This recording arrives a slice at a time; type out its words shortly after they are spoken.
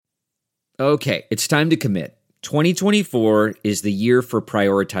Okay, it's time to commit. 2024 is the year for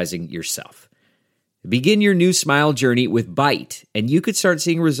prioritizing yourself. Begin your new smile journey with Byte, and you could start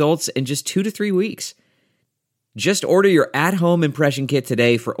seeing results in just 2 to 3 weeks. Just order your at-home impression kit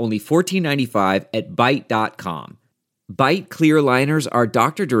today for only $14.95 at Byte.com. Byte clear liners are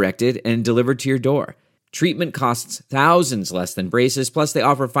doctor-directed and delivered to your door. Treatment costs thousands less than braces, plus they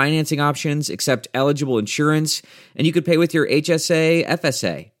offer financing options, accept eligible insurance, and you could pay with your HSA,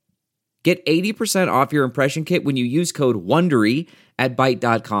 FSA. Get 80% off your impression kit when you use code WONDERY at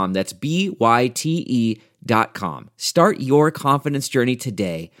Byte.com. That's BYTE.com. Start your confidence journey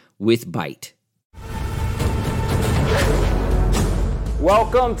today with Byte.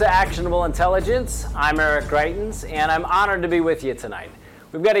 Welcome to Actionable Intelligence. I'm Eric Greitens, and I'm honored to be with you tonight.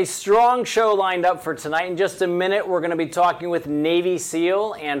 We've got a strong show lined up for tonight. In just a minute, we're going to be talking with Navy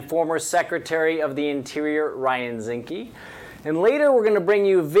SEAL and former Secretary of the Interior, Ryan Zinke. And later, we're going to bring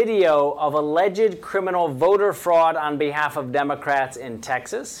you video of alleged criminal voter fraud on behalf of Democrats in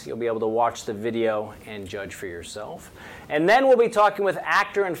Texas. You'll be able to watch the video and judge for yourself. And then we'll be talking with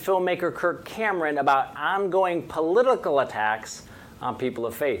actor and filmmaker Kirk Cameron about ongoing political attacks on people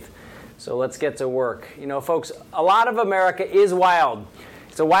of faith. So let's get to work. You know, folks, a lot of America is wild.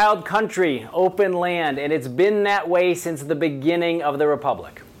 It's a wild country, open land, and it's been that way since the beginning of the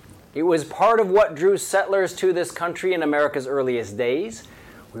Republic. It was part of what drew settlers to this country in America's earliest days.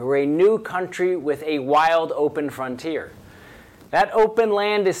 We were a new country with a wild, open frontier. That open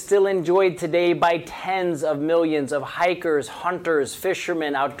land is still enjoyed today by tens of millions of hikers, hunters,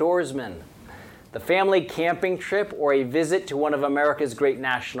 fishermen, outdoorsmen. The family camping trip or a visit to one of America's great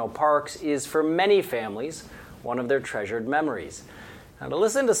national parks is, for many families, one of their treasured memories. Now, to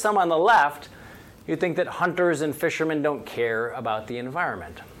listen to some on the left, you'd think that hunters and fishermen don't care about the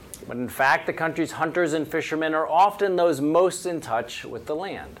environment. But in fact, the country's hunters and fishermen are often those most in touch with the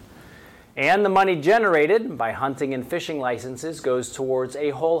land. And the money generated by hunting and fishing licenses goes towards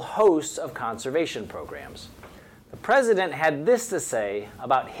a whole host of conservation programs. The president had this to say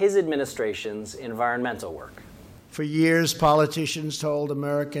about his administration's environmental work. For years, politicians told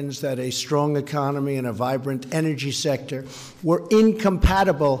Americans that a strong economy and a vibrant energy sector were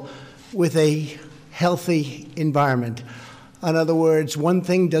incompatible with a healthy environment. In other words, one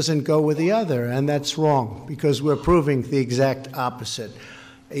thing doesn't go with the other, and that's wrong because we're proving the exact opposite.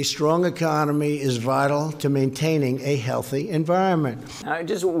 A strong economy is vital to maintaining a healthy environment. Now,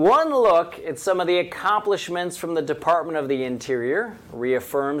 just one look at some of the accomplishments from the Department of the Interior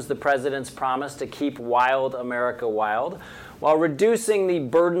reaffirms the president's promise to keep wild America wild while reducing the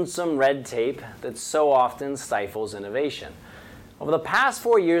burdensome red tape that so often stifles innovation. Over the past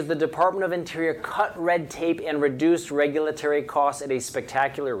 4 years, the Department of Interior cut red tape and reduced regulatory costs at a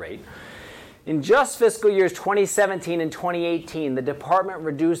spectacular rate. In just fiscal years 2017 and 2018, the department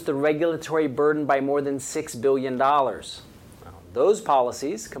reduced the regulatory burden by more than $6 billion. Now, those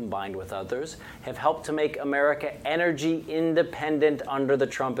policies, combined with others, have helped to make America energy independent under the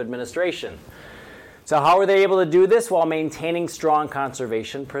Trump administration. So how are they able to do this while maintaining strong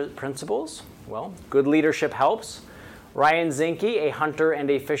conservation principles? Well, good leadership helps. Ryan Zinke, a hunter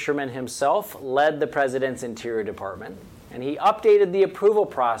and a fisherman himself, led the president's Interior Department, and he updated the approval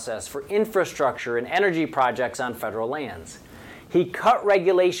process for infrastructure and energy projects on federal lands. He cut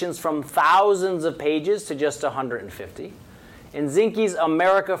regulations from thousands of pages to just 150. And Zinke's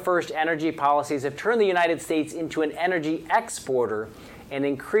America First energy policies have turned the United States into an energy exporter and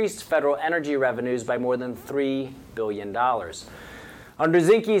increased federal energy revenues by more than $3 billion. Under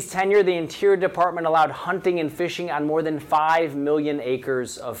Zinke's tenure, the Interior Department allowed hunting and fishing on more than 5 million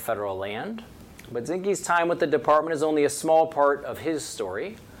acres of federal land. But Zinke's time with the department is only a small part of his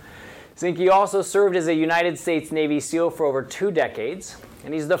story. Zinke also served as a United States Navy SEAL for over 2 decades,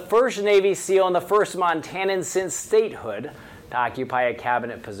 and he's the first Navy SEAL and the first Montanan since statehood to occupy a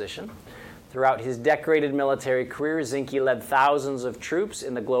cabinet position. Throughout his decorated military career, Zinke led thousands of troops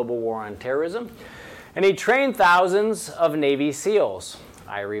in the global war on terrorism, and he trained thousands of Navy SEALs.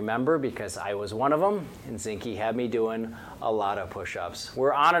 I remember because I was one of them, and Zinke had me doing a lot of push-ups.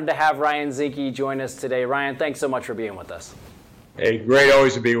 We're honored to have Ryan Zinke join us today. Ryan, thanks so much for being with us. Hey, great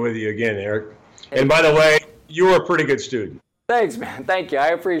always to be with you again, Eric. And by the way, you were a pretty good student. Thanks, man. Thank you. I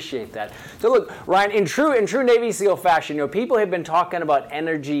appreciate that. So look, Ryan, in true Navy SEAL fashion, you know, people have been talking about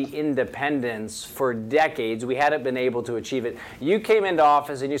energy independence for decades. We hadn't been able to achieve it. You came into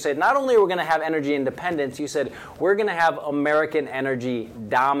office and you said, not only are we going to have energy independence, you said, we're going to have American energy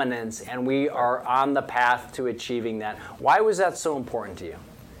dominance, and we are on the path to achieving that. Why was that so important to you?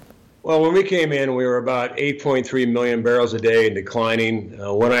 Well, when we came in, we were about 8.3 million barrels a day and declining.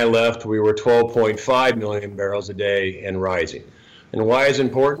 When I left, we were 12.5 million barrels a day and rising. And why is it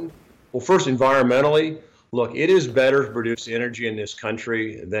important? Well, first, environmentally, look, it is better to produce energy in this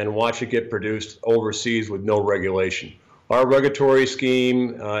country than watch it get produced overseas with no regulation. Our regulatory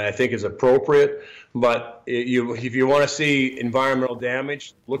scheme, I think, is appropriate, but if you want to see environmental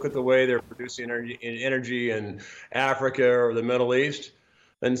damage, look at the way they're producing energy in Africa or the Middle East.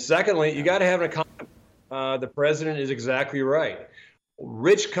 And secondly, you got to have an economy. The president is exactly right.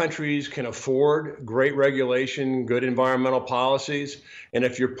 Rich countries can afford great regulation, good environmental policies, and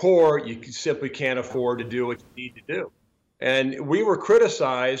if you're poor, you simply can't afford to do what you need to do. And we were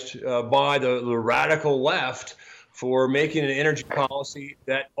criticized by the radical left for making an energy policy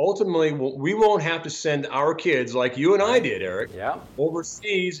that ultimately we won't have to send our kids, like you and I did, Eric,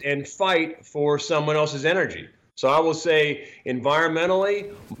 overseas and fight for someone else's energy. So I will say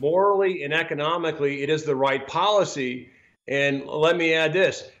environmentally, morally, and economically, it is the right policy. And let me add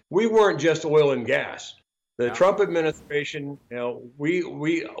this, we weren't just oil and gas. The Trump administration,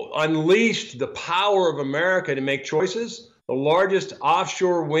 we unleashed the power of America to make choices, the largest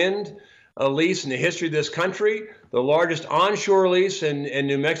offshore wind lease in the history of this country, the largest onshore lease in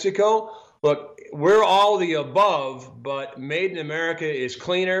New Mexico. Look, we're all the above, but Made in America is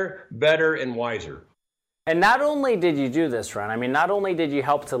cleaner, better, and wiser. And not only did you do this, Ron, I mean, not only did you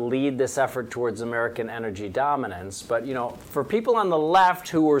help to lead this effort towards American energy dominance, but, for people on the left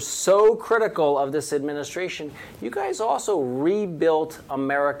who were so critical of this administration, you guys also rebuilt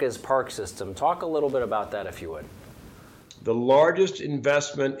America's park system. Talk a little bit about that, if you would. The largest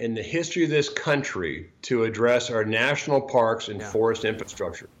investment in the history of this country to address our national parks and forest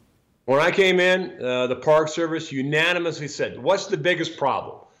infrastructure. When I came in, the Park Service unanimously said, what's the biggest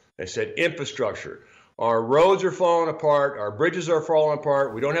problem? They said infrastructure. Our roads are falling apart. Our bridges are falling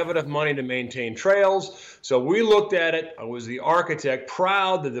apart. We don't have enough money to maintain trails. So we looked at it. I was the architect,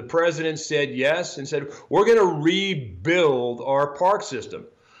 proud that the president said yes and said, we're going to rebuild our park system.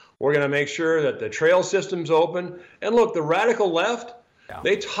 We're going to make sure that the trail system's open. And look, the radical left,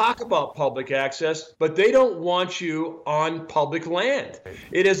 they talk about public access, but they don't want you on public land.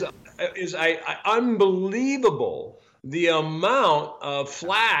 It is unbelievable the amount of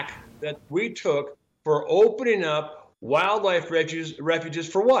flack that we took for opening up wildlife refuges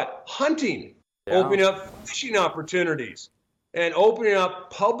for what? Hunting, opening up fishing opportunities, and opening up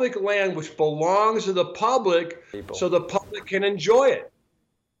public land which belongs to the public so the public can enjoy it.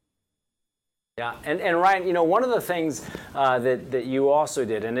 Yeah, and Ryan, one of the things that you also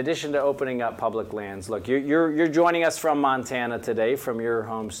did, in addition to opening up public lands, look, you're joining us from Montana today, from your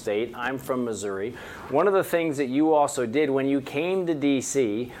home state. I'm from Missouri. One of the things that you also did when you came to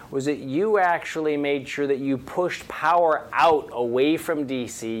D.C. was that you actually made sure that you pushed power out away from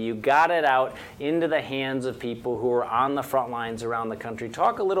D.C. You got it out into the hands of people who are on the front lines around the country.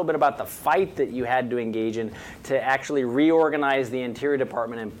 Talk a little bit about the fight that you had to engage in to actually reorganize the Interior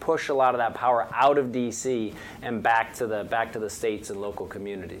Department and push a lot of that power out of D.C. and back to the states and local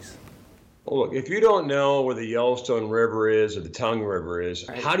communities. Well, look, if you don't know where the Yellowstone River is or the Tongue River is,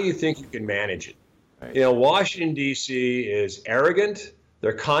 how do you think you can manage it? Washington, D.C. is arrogant,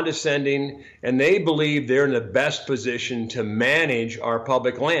 they're condescending, and they believe they're in the best position to manage our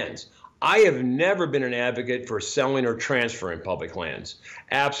public lands. I have never been an advocate for selling or transferring public lands.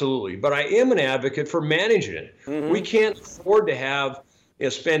 Absolutely. But I am an advocate for managing it. We can't afford to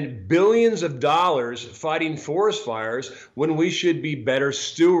spend billions of dollars fighting forest fires when we should be better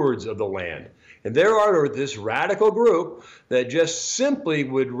stewards of the land. And there are this radical group that just simply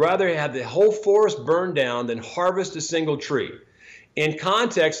would rather have the whole forest burned down than harvest a single tree. In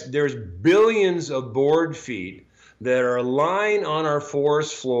context, there's billions of board feet that are lying on our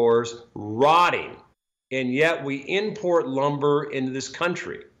forest floors rotting, and yet we import lumber into this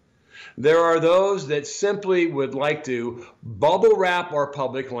country. There are those that simply would like to bubble wrap our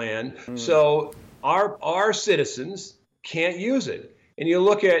public land so our citizens can't use it. And you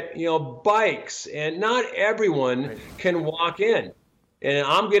look at, bikes, and not everyone can walk in. And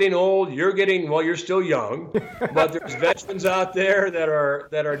I'm getting old, you're still young, but there's veterans out there that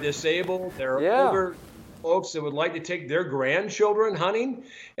are disabled, there are older folks that would like to take their grandchildren hunting.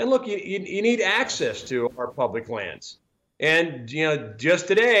 And look, you need access to our public lands. And, just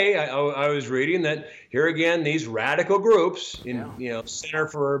today, I was reading that here again, these radical groups in, Center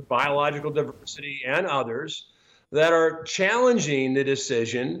for Biological Diversity and others that are challenging the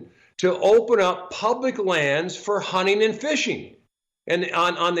decision to open up public lands for hunting and fishing. And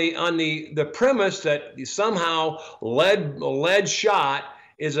on the premise that somehow lead shot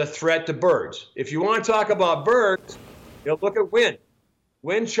is a threat to birds. If you want to talk about birds, look at wind.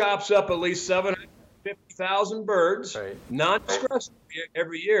 Wind chops up at least 750,000 birds, non-discretionary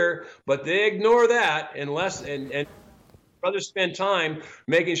every year, but they ignore that unless and rather spend time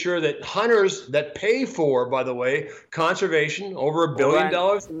making sure that hunters that pay for, by the way, conservation, over $1 billion.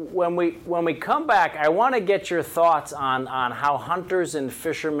 When we come back, I want to get your thoughts on how hunters and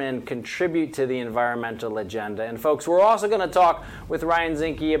fishermen contribute to the environmental agenda. And folks, we're also going to talk with Ryan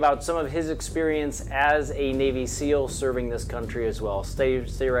Zinke about some of his experience as a Navy SEAL serving this country as well. Stay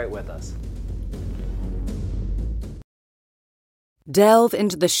right with us. Delve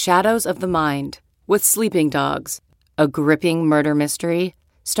into the shadows of the mind with Sleeping Dogs, a gripping murder mystery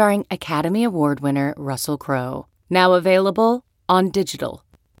starring Academy Award winner Russell Crowe. Now available on digital.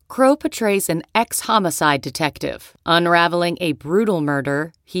 Crowe portrays an ex-homicide detective unraveling a brutal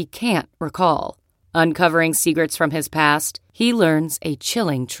murder he can't recall. Uncovering secrets from his past, he learns a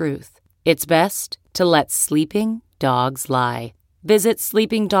chilling truth. It's best to let sleeping dogs lie. Visit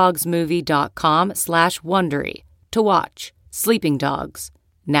sleepingdogsmovie.com/Wondery to watch Sleeping Dogs,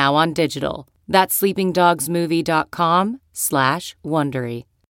 now on digital. That's sleepingdogsmovie.com/Wondery.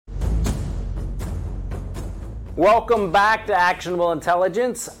 Welcome back to Actionable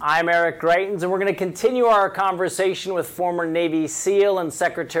Intelligence. I'm Eric Greitens, and we're going to continue our conversation with former Navy SEAL and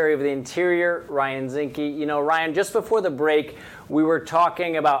Secretary of the Interior, Ryan Zinke. You know, Ryan, just before the break, we were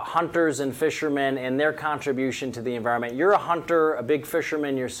talking about hunters and fishermen and their contribution to the environment. You're a hunter, a big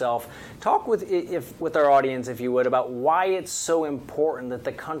fisherman yourself. Talk with our audience, if you would, about why it's so important that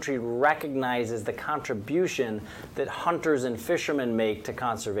the country recognizes the contribution that hunters and fishermen make to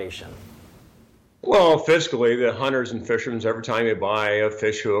conservation. Well, fiscally, the hunters and fishermen, every time you buy a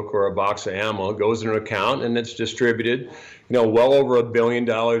fish hook or a box of ammo, it goes in an account and it's distributed. Well over $1 billion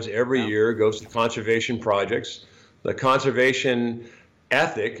every year goes to conservation projects. The conservation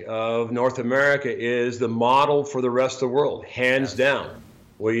ethic of North America is the model for the rest of the world, hands down.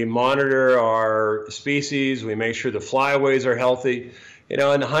 We monitor our species, we make sure the flyways are healthy,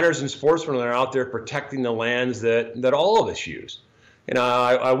 and the hunters and sportsmen are out there protecting the lands that all of us use.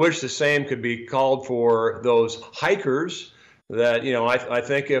 I wish the same could be called for those hikers that, I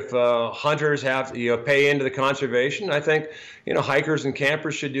think if hunters have to pay into the conservation, I think, hikers and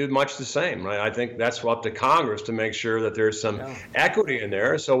campers should do much the same. Right? I think that's up to Congress to make sure that there's some equity in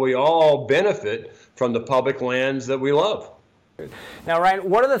there so we all benefit from the public lands that we love. Now, Ryan,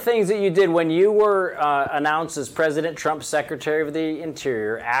 what are the things that you did when you were announced as President Trump's Secretary of the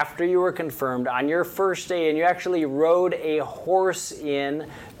Interior after you were confirmed on your first day, and you actually rode a horse in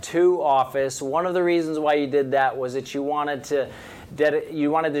to office? One of the reasons why you did that was that you wanted to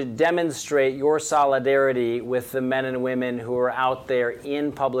demonstrate your solidarity with the men and women who are out there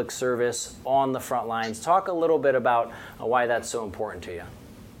in public service on the front lines. Talk a little bit about why that's so important to you.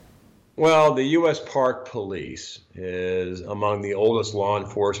 Well, the U.S. Park Police is among the oldest law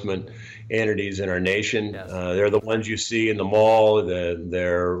enforcement entities in our nation. Yes. They're the ones you see in the mall.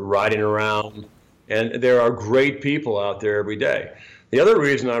 They're riding around, and there are great people out there every day. The other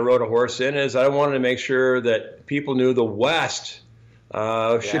reason I rode a horse in is I wanted to make sure that people knew the West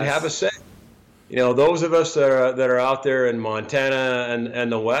should have a say. Those of us that are out there in Montana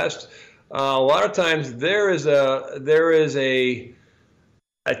and the West, a lot of times there is a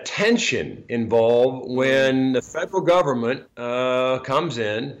tension involved when the federal government comes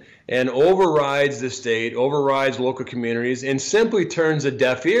in and overrides the state, overrides local communities, and simply turns a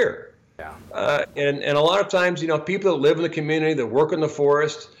deaf ear. And a lot of times, people that live in the community, that work in the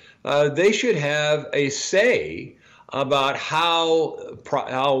forest, they should have a say about how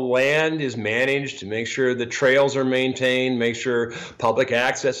land is managed to make sure the trails are maintained, make sure public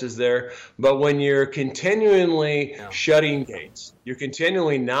access is there. But when you're continually shutting gates, you're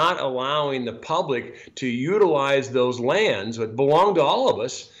continually not allowing the public to utilize those lands that belong to all of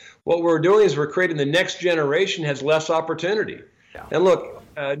us, what we're doing is we're creating the next generation has less opportunity. And look,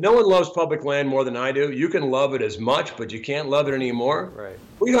 no one loves public land more than I do. You can love it as much, but you can't love it anymore. Right.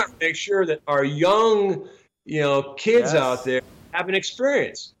 We have to make sure that our young kids out there have an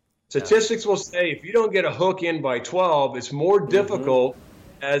experience. Statistics will say if you don't get a hook in by 12, it's more difficult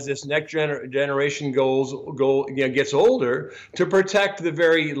as this next generation gets older to protect the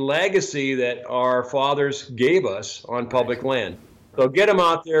very legacy that our fathers gave us on public land. So get them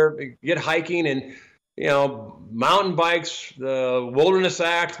out there, get hiking, and mountain bikes. The Wilderness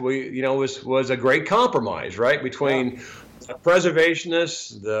Act, was a great compromise, right, between the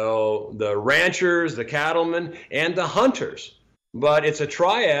preservationists, the ranchers, the cattlemen, and the hunters. But it's a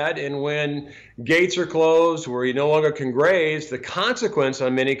triad, and when gates are closed, where you no longer can graze, the consequence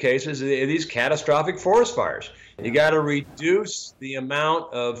in many cases is these catastrophic forest fires. You got to reduce the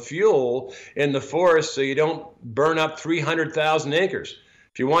amount of fuel in the forest so you don't burn up 300,000 acres.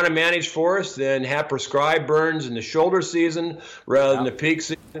 If you want to manage forests, then have prescribed burns in the shoulder season rather than the peak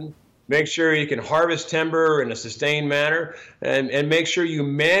season. make sure you can harvest timber in a sustained manner, and make sure you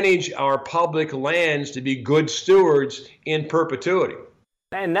manage our public lands to be good stewards in perpetuity.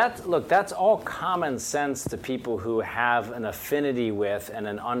 And that's all common sense to people who have an affinity with and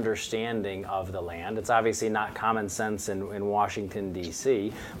an understanding of the land. It's obviously not common sense in Washington,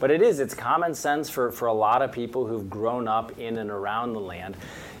 D.C., but it's common sense for a lot of people who've grown up in and around the land.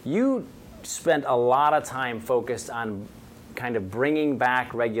 You spent a lot of time focused on kind of bringing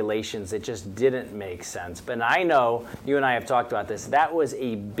back regulations that just didn't make sense. But I know, you and I have talked about this, that was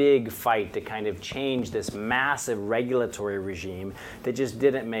a big fight to kind of change this massive regulatory regime that just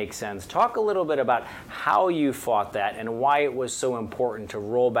didn't make sense. Talk a little bit about how you fought that and why it was so important to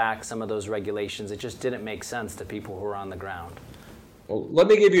roll back some of those regulations that just didn't make sense to people who were on the ground. Well, let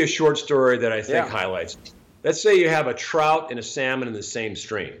me give you a short story that I think highlights. Let's say you have a trout and a salmon in the same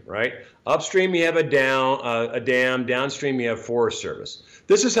stream, right? Upstream you have a dam, downstream you have Forest Service.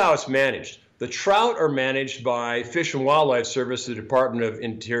 This is how it's managed. The trout are managed by Fish and Wildlife Service, the Department of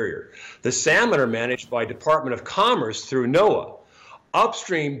Interior. The salmon are managed by Department of Commerce through NOAA.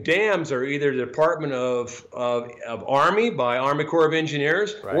 Upstream dams are either the Department of Army by Army Corps of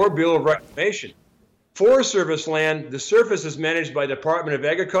Engineers, right, or Bureau of Reclamation. Forest Service land, the surface is managed by Department of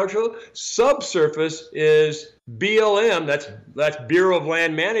Agriculture. Subsurface is BLM, that's Bureau of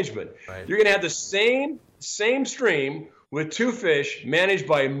Land Management. Right. You're going to have the same stream with two fish managed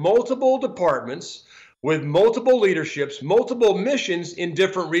by multiple departments with multiple leaderships, multiple missions in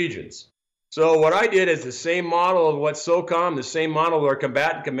different regions. So what I did is the same model of what SOCOM, the same model of our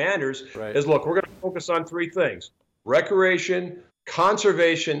combatant commanders, right, is look, we're going to focus on three things: recreation,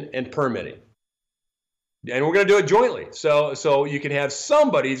 conservation, and permitting. And we're going to do it jointly. So you can have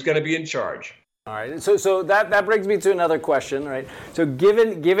somebody who's going to be in charge. All right. So that brings me to another question, right? So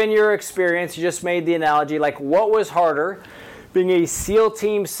given your experience, you just made the analogy, like what was harder, being a SEAL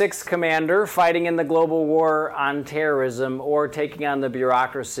Team 6 commander fighting in the global war on terrorism or taking on the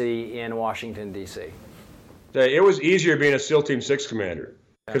bureaucracy in Washington, D.C.? It was easier being a SEAL Team 6 commander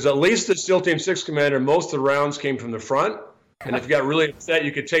because at least the SEAL Team 6 commander, most of the rounds came from the front. And if you got really upset,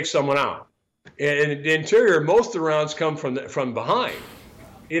 you could take someone out. In the interior, most of the rounds come from behind.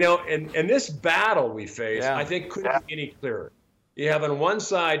 And this battle we face, I think, couldn't be any clearer. You have on one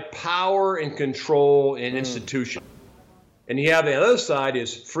side power and control and institution. And you have the other side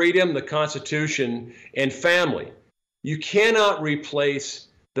is freedom, the Constitution, and family. You cannot replace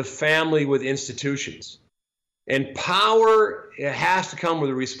the family with institutions. And power, it has to come with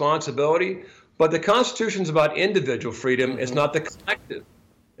a responsibility, but the Constitution is about individual freedom, it's not the collective.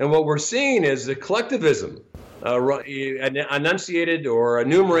 And what we're seeing is the collectivism enunciated or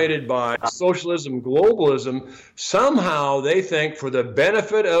enumerated by socialism, globalism. Somehow they think for the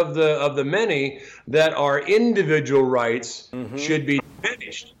benefit of the many that our individual rights should be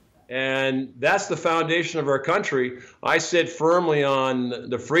diminished. And that's the foundation of our country. I sit firmly on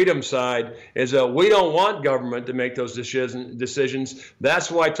the freedom side, is that we don't want government to make those decisions.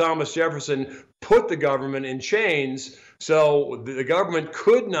 That's why Thomas Jefferson put the government in chains, so the government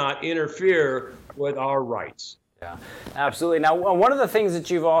could not interfere with our rights. Yeah, absolutely. Now, one of the things that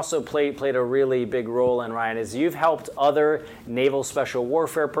you've also played a really big role in, Ryan, is you've helped other naval special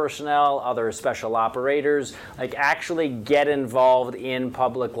warfare personnel, other special operators, like actually get involved in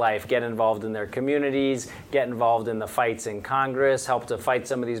public life, get involved in their communities, get involved in the fights in Congress, help to fight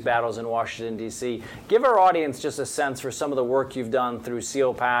some of these battles in Washington, D.C. Give our audience just a sense for some of the work you've done through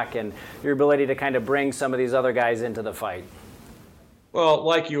SEAL PAC and your ability to kind of bring some of these other guys into the fight. Well,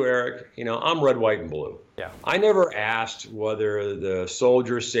 like you, Eric, I'm red, white, and blue. Yeah. I never asked whether the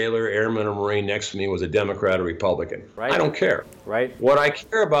soldier, sailor, airman, or Marine next to me was a Democrat or Republican. Right. I don't care. Right. What I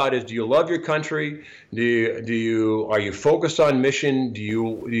care about is, do you love your country? Are you focused on mission?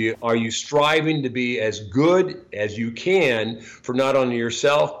 Are you striving to be as good as you can for not only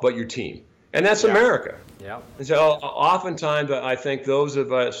yourself but your team? And that's America. Yeah. And so oftentimes I think those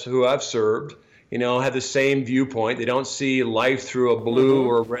of us who have served, have the same viewpoint. They don't see life through a blue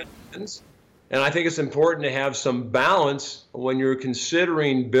or red lens. And I think it's important to have some balance when you're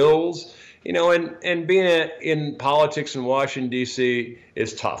considering bills, and being in politics in Washington, D.C.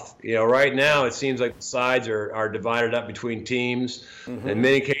 is tough. Right now it seems like the sides are divided up between teams. In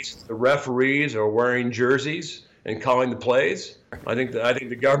many cases, the referees are wearing jerseys and calling the plays. I think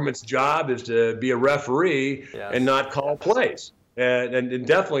the government's job is to be a referee and not call plays. And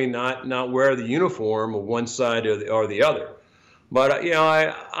definitely not wear the uniform of one side or the other. But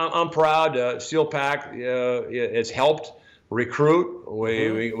I'm proud. SEAL PAC has helped recruit.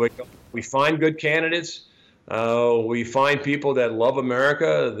 We find good candidates. We find people that love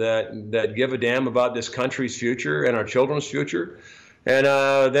America, that give a damn about this country's future and our children's future. And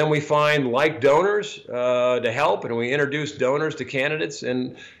then we find like donors to help, and we introduce donors to candidates,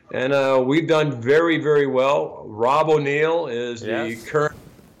 and we've done very, very well. Rob O'Neill is the current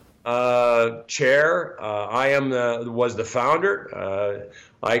chair. I was the founder.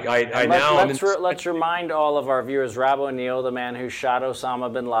 Let's remind all of our viewers, Rob O'Neill, the man who shot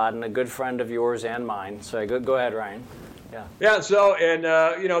Osama bin Laden, a good friend of yours and mine. So go ahead, Ryan. Yeah. Yeah. So, and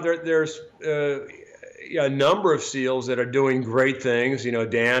there's a number of SEALs that are doing great things.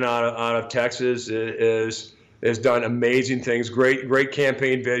 Dan out of Texas has done amazing things. Great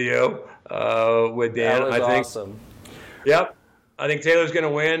campaign video with Dan. That was awesome. Yep. I think Taylor's going to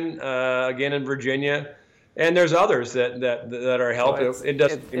win again in Virginia. And there's others that are helping. It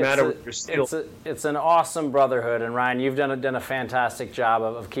doesn't matter what you're SEAL. It's an awesome brotherhood, and Ryan, you've done a fantastic job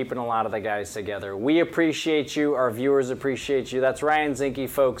of keeping a lot of the guys together. We appreciate you. Our viewers appreciate you. That's Ryan Zinke,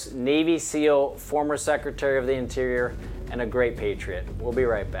 folks, Navy SEAL, former Secretary of the Interior, and a great patriot. We'll be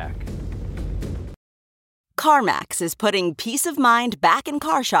right back. CarMax is putting peace of mind back in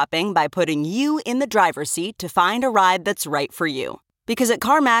car shopping by putting you in the driver's seat to find a ride that's right for you. Because at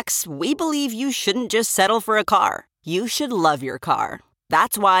CarMax, we believe you shouldn't just settle for a car. You should love your car.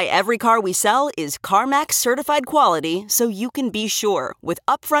 That's why every car we sell is CarMax certified quality, so you can be sure with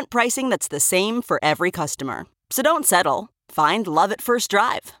upfront pricing that's the same for every customer. So don't settle. Find love at first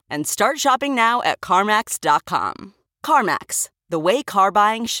drive and start shopping now at CarMax.com. CarMax, the way car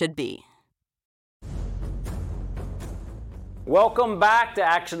buying should be. Welcome back to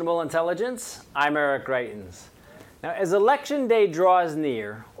Actionable Intelligence. I'm Eric Greitens. Now, as Election Day draws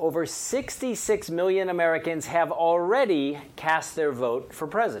near, over 66 million Americans have already cast their vote for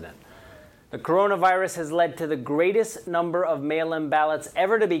president. The coronavirus has led to the greatest number of mail-in ballots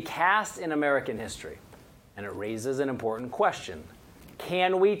ever to be cast in American history. And it raises an important question.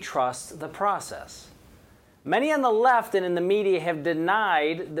 Can we trust the process? Many on the left and in the media have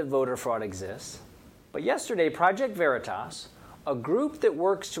denied that voter fraud exists. But yesterday, Project Veritas, a group that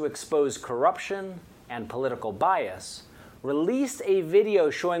works to expose corruption and political bias, released a video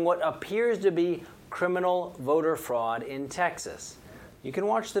showing what appears to be criminal voter fraud in Texas. You can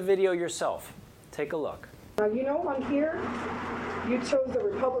watch the video yourself. Take a look. On here, you chose a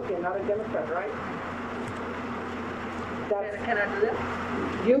Republican, not a Democrat, right? Can I do that?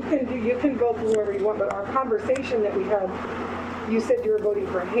 You can vote for whoever you want, but our conversation that we had, you said you were voting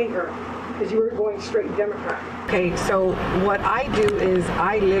for Hager because you were going straight Democrat. Okay, so what I do is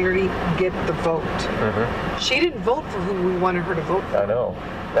I literally get the vote. Mm-hmm. She didn't vote for who we wanted her to vote for. I know.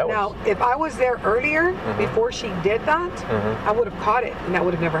 Now, if I was there earlier, before she did that, I would have caught it, and that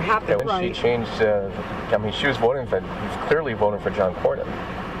would have never happened. Yeah, when she changed, she was clearly voting for John Cornyn.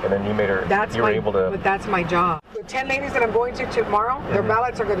 And then you made her, were able to... But that's my job. The 10 ladies that I'm going to tomorrow, their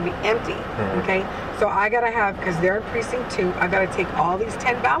ballots are going to be empty, okay? So I got to have, because they're in precinct 2, I got to take all these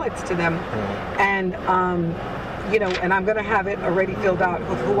 10 ballots to them, and, and I'm going to have it already filled out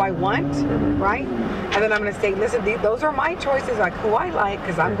of who I want, right? And then I'm going to say, listen, those are my choices, like who I like,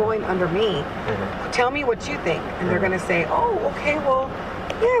 because I'm going under me. Tell me what you think. And they're going to say, oh, okay, well,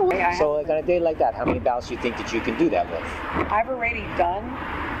 yeah. So like on a day like that, how many ballots do you think that you can do that with? I've already done,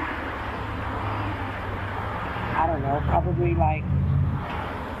 I don't know, probably like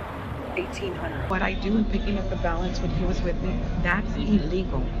 1,800. What I do in picking up the ballots when he was with me, that's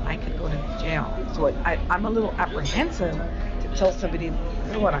illegal. I could go to jail. So I'm a little apprehensive to tell somebody, you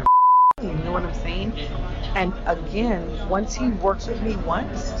know what I'm saying? And again, once he works with me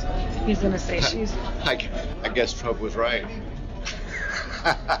once, he's going to say I guess Trump was right.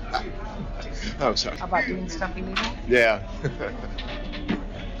 I'm sorry. About doing stuff illegal? Yeah.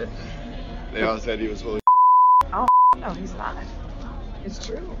 They all said he was fully. Oh, no, he's not. It's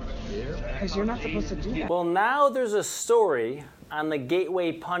true. Because you're not supposed to do that. Well, now there's a story on the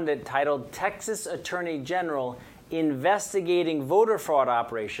Gateway Pundit titled Texas Attorney General Investigating Voter Fraud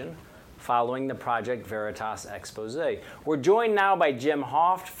Operation following the Project Veritas expose. We're joined now by Jim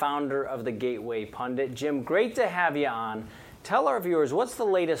Hoft, founder of the Gateway Pundit. Jim, great to have you on. Tell our viewers, what's the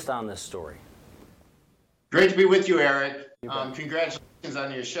latest on this story? Great to be with you, Eric. Congratulations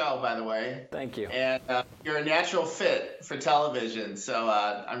on your show, by the way. Thank you. And you're a natural fit for television, so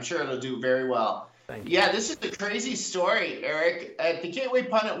I'm sure it'll do very well. Thank you. Yeah, this is a crazy story, Eric. At the Gateway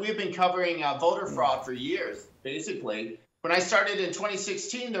Pundit, we've been covering voter fraud for years, basically. When I started in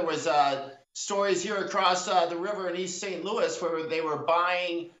 2016, there was stories here across the river in East St. Louis where they were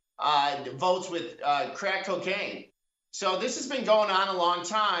buying votes with crack cocaine. So this has been going on a long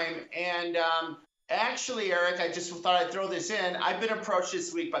time. And actually, Eric, I just thought I'd throw this in. I've been approached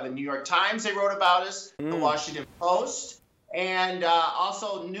this week by the New York Times. They wrote about us, the Washington Post, and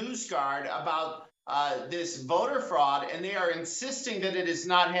also NewsGuard about this voter fraud, and they are insisting that it is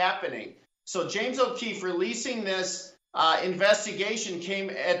not happening. So James O'Keefe releasing this investigation came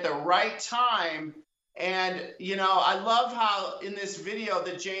at the right time. And, you know, I love how in this video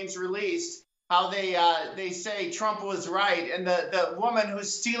that James released, how they say Trump was right. And the woman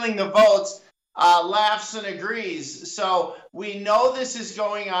who's stealing the votes laughs and agrees. So we know this is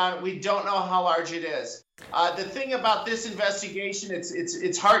going on. We don't know how large it is. The thing about this investigation,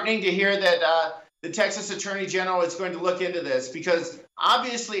 it's heartening to hear that the Texas Attorney General is going to look into this, because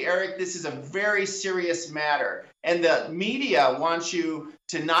obviously, Eric, this is a very serious matter. And the media wants you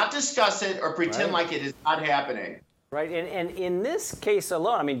to not discuss it or pretend like it is not happening. Right, and in this case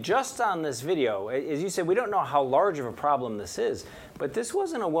alone, I mean, just on this video, as you said, we don't know how large of a problem this is, but this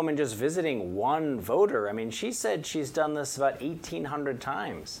wasn't a woman just visiting one voter. I mean, she said she's done this about 1,800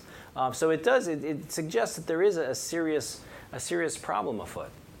 times. So it suggests that there is a serious problem afoot.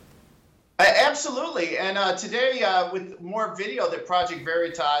 Absolutely. And today, with more video that Project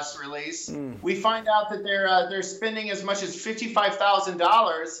Veritas released, we find out that they're spending as much as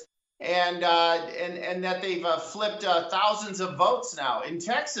 $55,000 and that they've flipped thousands of votes now in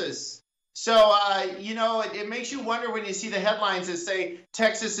Texas. So, you know, it makes you wonder when you see the headlines that say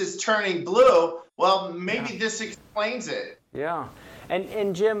Texas is turning blue. Well, maybe this explains it. Yeah.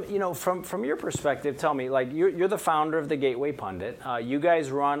 And Jim, you know, from your perspective, tell me, like, you're the founder of the Gateway Pundit. You guys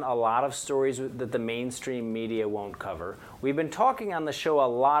run a lot of stories that the mainstream media won't cover. We've been talking on the show a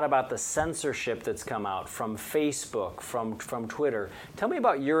lot about the censorship that's come out from Facebook, from Twitter. Tell me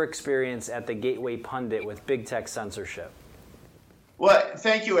about your experience at the Gateway Pundit with big tech censorship. Well,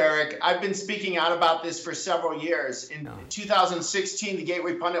 thank you, Eric. I've been speaking out about this for several years. In 2016, the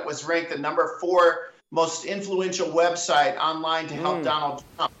Gateway Pundit was ranked the #4 most influential website online to help Donald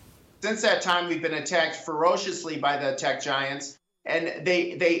Trump. Since that time, we've been attacked ferociously by the tech giants, and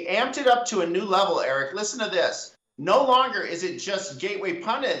they amped it up to a new level, Eric. Listen to this. No longer is it just Gateway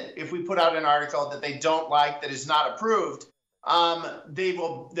Pundit if we put out an article that they don't like, that is not approved. They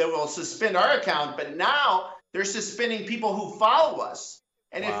will suspend our account, but now they're suspending people who follow us.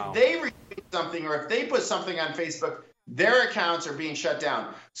 And if they retweet something or if they put something on Facebook, their accounts are being shut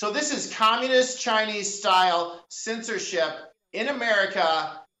down. So this is communist Chinese style censorship in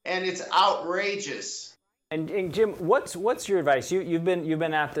America, and it's outrageous. And Jim, what's your advice? You've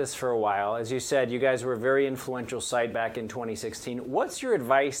been at this for a while. As you said, you guys were a very influential site back in 2016. What's your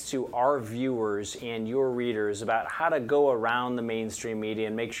advice to our viewers and your readers about how to go around the mainstream media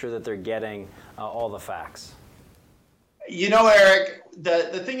and make sure that they're getting all the facts? You know, Eric,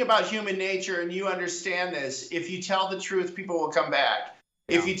 the thing about human nature, and you understand this, if you tell the truth, people will come back.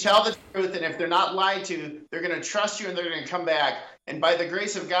 Yeah. If you tell the truth, and if they're not lied to, they're going to trust you and they're going to come back. And by the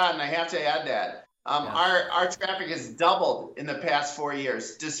grace of God, and I have to add that, our traffic has doubled in the past 4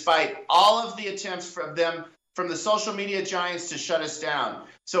 years, despite all of the attempts from the social media giants to shut us down.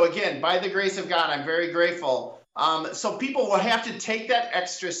 So again, by the grace of God, I'm very grateful. So people will have to take that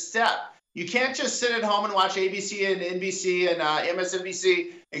extra step. You can't just sit at home and watch ABC and NBC and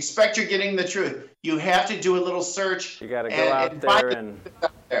MSNBC, expect you're getting the truth. You have to do a little search. You got to go out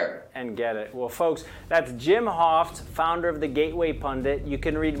there and get it. Well, folks, that's Jim Hoft, founder of the Gateway Pundit. You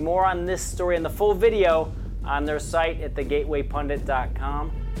can read more on this story and the full video on their site at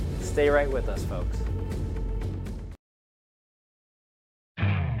thegatewaypundit.com. Stay right with us, folks.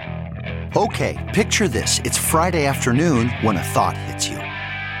 Okay, picture this. It's Friday afternoon when a thought hits you.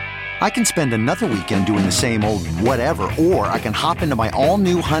 I can spend another weekend doing the same old whatever, or I can hop into my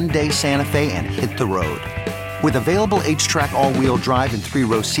all-new Hyundai Santa Fe and hit the road. With available H-Track all-wheel drive and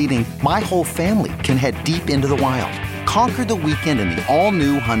 3-row seating, my whole family can head deep into the wild. Conquer the weekend in the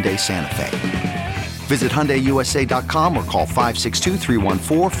all-new Hyundai Santa Fe. Visit HyundaiUSA.com or call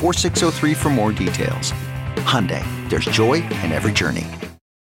 562-314-4603 for more details. Hyundai, there's joy in every journey.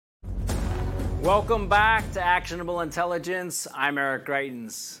 Welcome back to Actionable Intelligence. I'm Eric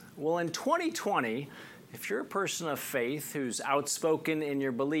Greitens. Well, in 2020, if you're a person of faith who's outspoken in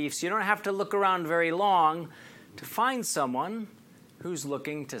your beliefs, you don't have to look around very long to find someone who's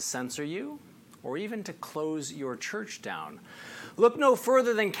looking to censor you or even to close your church down. Look no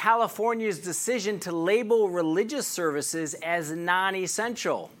further than California's decision to label religious services as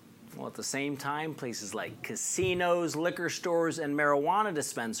non-essential. Well, at the same time, places like casinos, liquor stores, and marijuana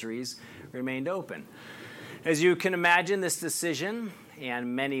dispensaries remained open. As you can imagine, this decision,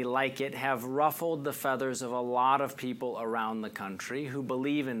 and many like it, have ruffled the feathers of a lot of people around the country who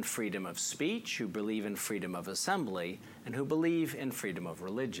believe in freedom of speech, who believe in freedom of assembly, and who believe in freedom of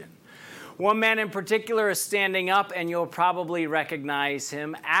religion. One man in particular is standing up, and you'll probably recognize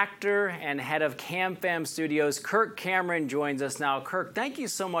him. Actor and head of CamFam Studios, Kirk Cameron, joins us now. Kirk, thank you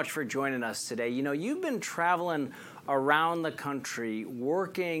so much for joining us today. You know, you've been traveling around the country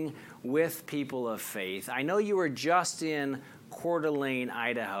working with people of faith. I know you were just in Coeur d'Alene,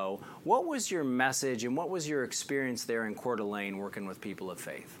 Idaho. What was your message and what was your experience there in Coeur d'Alene working with people of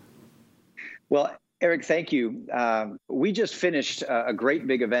faith? Well, Eric, thank you. We just finished a great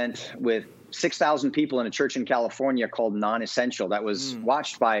big event with 6,000 people in a church in California called Non-Essential that was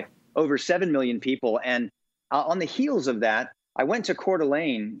watched by over 7 million people. And on the heels of that, I went to Coeur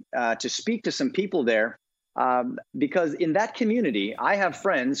d'Alene to speak to some people there because in that community, I have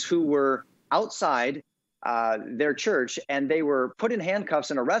friends who were outside their church and they were put in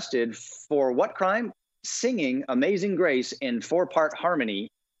handcuffs and arrested for what crime? Singing Amazing Grace in 4-part harmony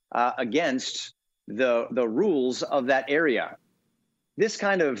against the rules of that area. This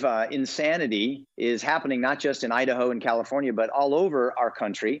kind of insanity is happening not just in Idaho and California, but all over our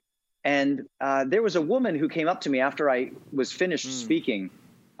country. And there was a woman who came up to me after I was finished speaking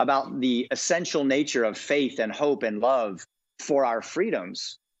about the essential nature of faith and hope and love for our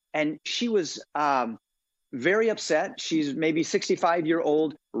freedoms. And she was very upset. She's maybe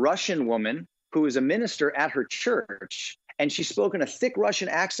 65-year-old Russian woman who is a minister at her church. And she spoke in a thick Russian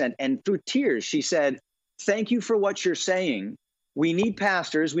accent, and through tears, she said, "Thank you for what you're saying. We need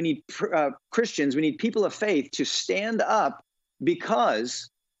pastors, we need Christians, we need people of faith to stand up because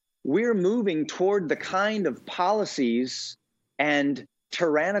we're moving toward the kind of policies and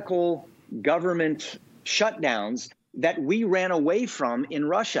tyrannical government shutdowns that we ran away from in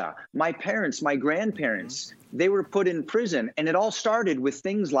Russia. My parents, my grandparents, they were put in prison. And it all started with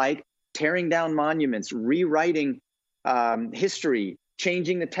things like tearing down monuments, rewriting history,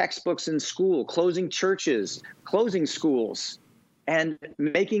 changing the textbooks in school, closing churches, closing schools, and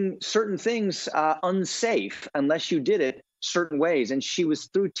making certain things unsafe unless you did it certain ways." And she was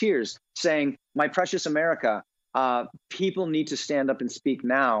through tears saying, "My precious America, people need to stand up and speak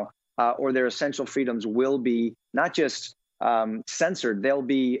now, or their essential freedoms will be not just censored, they'll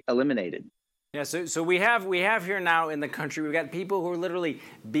be eliminated." Yeah, so we have here now in the country, we've got people who are literally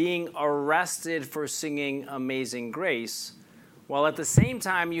being arrested for singing Amazing Grace, while at the same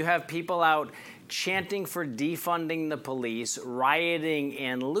time you have people out chanting for defunding the police, rioting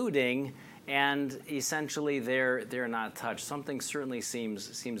and looting, and essentially they're not touched. Something certainly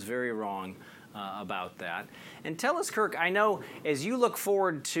seems very wrong about that. And tell us, Kirk, I know as you look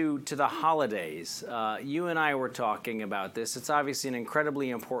forward to the holidays, you and I were talking about this. It's obviously an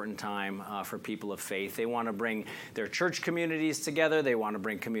incredibly important time for people of faith. They want to bring their church communities together. They want to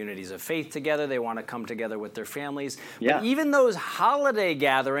bring communities of faith together. They want to come together with their families. Yeah. But even those holiday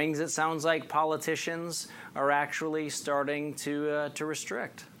gatherings, it sounds like politicians are actually starting to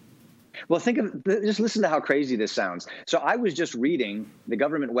restrict. Well, just listen to how crazy this sounds. So I was just reading the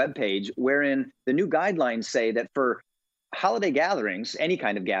government webpage wherein the new guidelines say that for holiday gatherings, any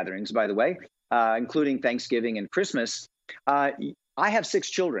kind of gatherings, by the way, including Thanksgiving and Christmas, I have 6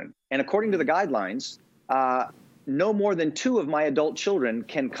 children. And according to the guidelines, no more than 2 of my adult children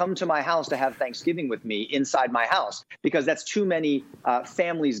can come to my house to have Thanksgiving with me inside my house because that's too many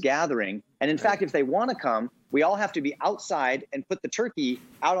families gathering. And in fact, if they want to come, we all have to be outside and put the turkey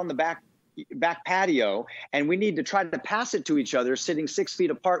out on the back patio, and we need to try to pass it to each other sitting 6 feet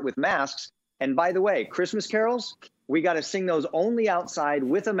apart with masks. And by the way, Christmas carols, we got to sing those only outside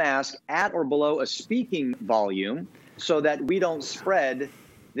with a mask at or below a speaking volume so that we don't spread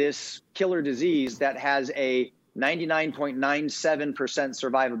this killer disease that has a 99.97%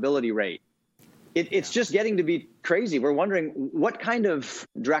 survivability rate. It's just getting to be crazy. We're wondering what kind of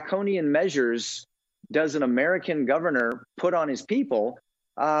draconian measures does an American governor put on his people?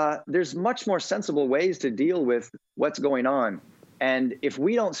 There's much more sensible ways to deal with what's going on. And if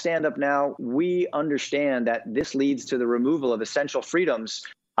we don't stand up now, we understand that this leads to the removal of essential freedoms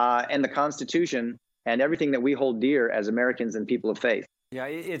and the Constitution and everything that we hold dear as Americans and people of faith. Yeah,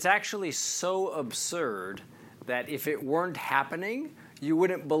 it's actually so absurd that if it weren't happening, you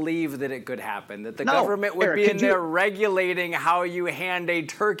wouldn't believe that it could happen, that the government would be in there regulating how you hand a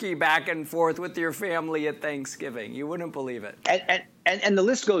turkey back and forth with your family at Thanksgiving. You wouldn't believe it. And the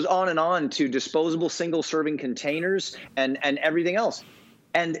list goes on to disposable single-serving containers and everything else.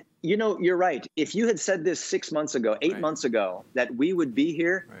 And, you know, you're right. If you had said this 6 months ago, 8 months ago, that we would be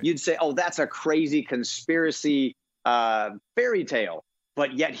here, you'd say, oh, that's a crazy conspiracy fairy tale.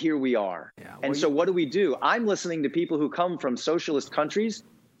 But yet here we are. Yeah, and so what do? I'm listening to people who come from socialist countries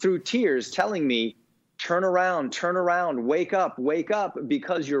through tears telling me, turn around, wake up,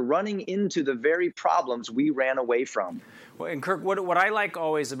 because you're running into the very problems we ran away from. Well, and Kirk, what I like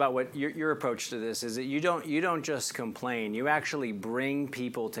always about what your approach to this is that you don't just complain. You actually bring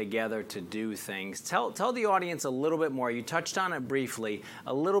people together to do things. Tell the audience a little bit more. You touched on it briefly.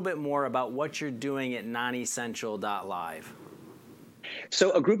 A little bit more about what you're doing at nonessential.live.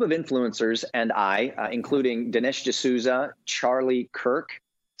 So a group of influencers and I, including Dinesh D'Souza, Charlie Kirk,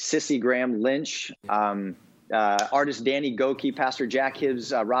 Sissy Graham Lynch, artist Danny Goki, Pastor Jack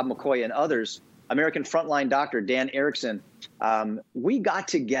Hibbs, Rob McCoy, and others, American Frontline Doctor Dan Erickson, we got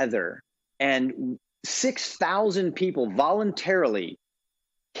together and 6,000 people voluntarily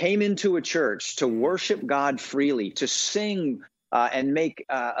came into a church to worship God freely, to sing and make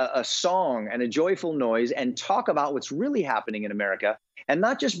a song and a joyful noise and talk about what's really happening in America, and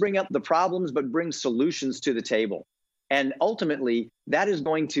not just bring up the problems, but bring solutions to the table. And ultimately, that is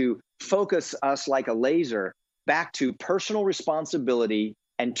going to focus us like a laser back to personal responsibility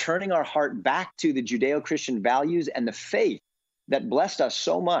and turning our heart back to the Judeo-Christian values and the faith that blessed us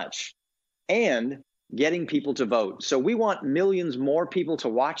so much, and getting people to vote. So we want millions more people to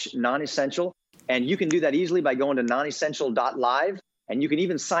watch Non-Essential, and you can do that easily by going to nonessential.live, and you can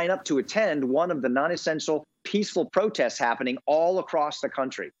even sign up to attend one of the Non-Essential peaceful protests happening all across the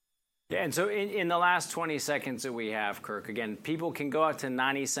country. Yeah, and so in the last 20 seconds that we have, Kirk, again, people can go out to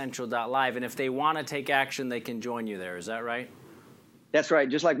nonessential.live, and if they want to take action, they can join you there. Is that right? That's right.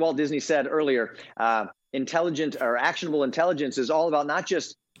 Just like Walt Disney said earlier, intelligent or actionable intelligence is all about not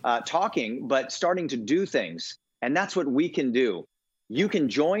just talking, but starting to do things. And that's what we can do. You can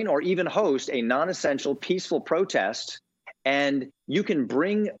join or even host a non-essential peaceful protest, and you can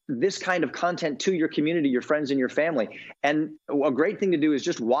bring this kind of content to your community, your friends, and your family. And a great thing to do is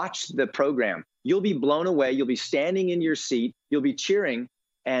just watch the program. You'll be blown away. You'll be standing in your seat. You'll be cheering.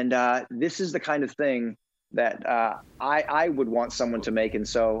 And this is the kind of thing that I would want someone to make. And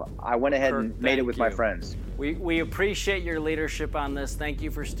so I went ahead and made it with my friends. We appreciate your leadership on this. Thank you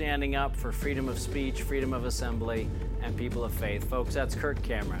for standing up for freedom of speech, freedom of assembly, and people of faith. Folks, that's Kirk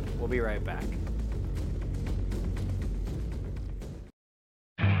Cameron. We'll be right back.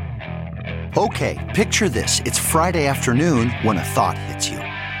 Okay, picture this. It's Friday afternoon when a thought hits you.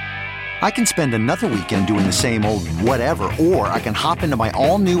 I can spend another weekend doing the same old whatever, or I can hop into my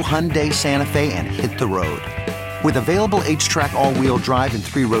all-new Hyundai Santa Fe and hit the road. With available H-Track all-wheel drive and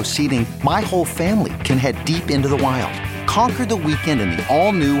 3-row seating, my whole family can head deep into the wild. Conquer the weekend in the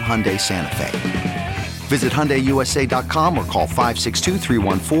all-new Hyundai Santa Fe. Visit HyundaiUSA.com or call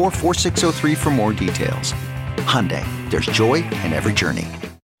 562-314-4603 for more details. Hyundai, there's joy in every journey.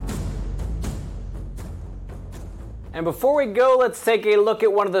 And before we go, let's take a look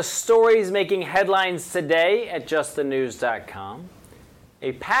at one of the stories making headlines today at justthenews.com.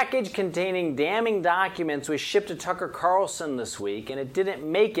 A package containing damning documents was shipped to Tucker Carlson this week, and it didn't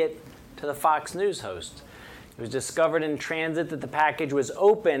make it to the Fox News host. It was discovered in transit that the package was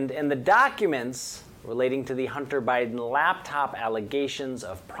opened, and the documents relating to the Hunter Biden laptop allegations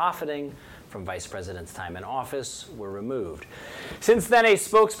of profiting from Vice President's time in office were removed. Since then, a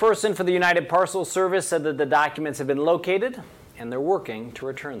spokesperson for the United Parcel Service said that the documents have been located and they're working to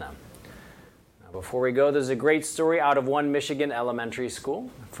return them. Now, before we go, there's a great story out of one Michigan elementary school.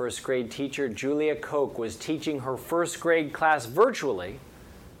 First grade teacher Julia Koch was teaching her first grade class virtually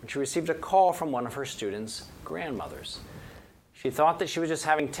when she received a call from one of her students' grandmothers. She thought that she was just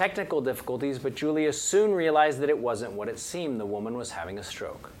having technical difficulties, but Julia soon realized that it wasn't what it seemed. The woman was having a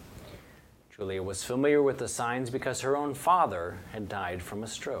stroke. Julia was familiar with the signs because her own father had died from a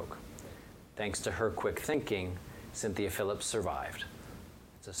stroke. Thanks to her quick thinking, Cynthia Phillips survived.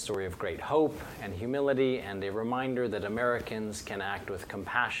 It's a story of great hope and humility, and a reminder that Americans can act with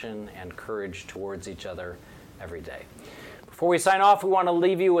compassion and courage towards each other every day. Before we sign off, we want to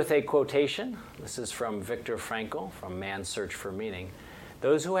leave you with a quotation. This is from Viktor Frankl from Man's Search for Meaning.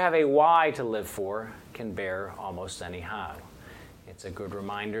 Those who have a why to live for can bear almost any how. It's a good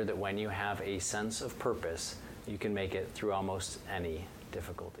reminder that when you have a sense of purpose, you can make it through almost any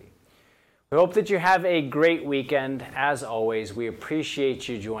difficulty. We hope that you have a great weekend. As always, we appreciate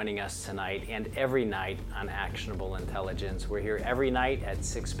you joining us tonight and every night on Actionable Intelligence. We're here every night at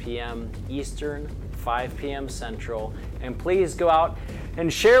 6 p.m. Eastern, 5 p.m. Central. And please go out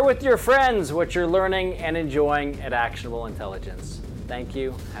and share with your friends what you're learning and enjoying at Actionable Intelligence. Thank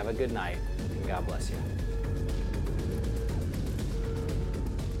you. Have a good night, and God bless you.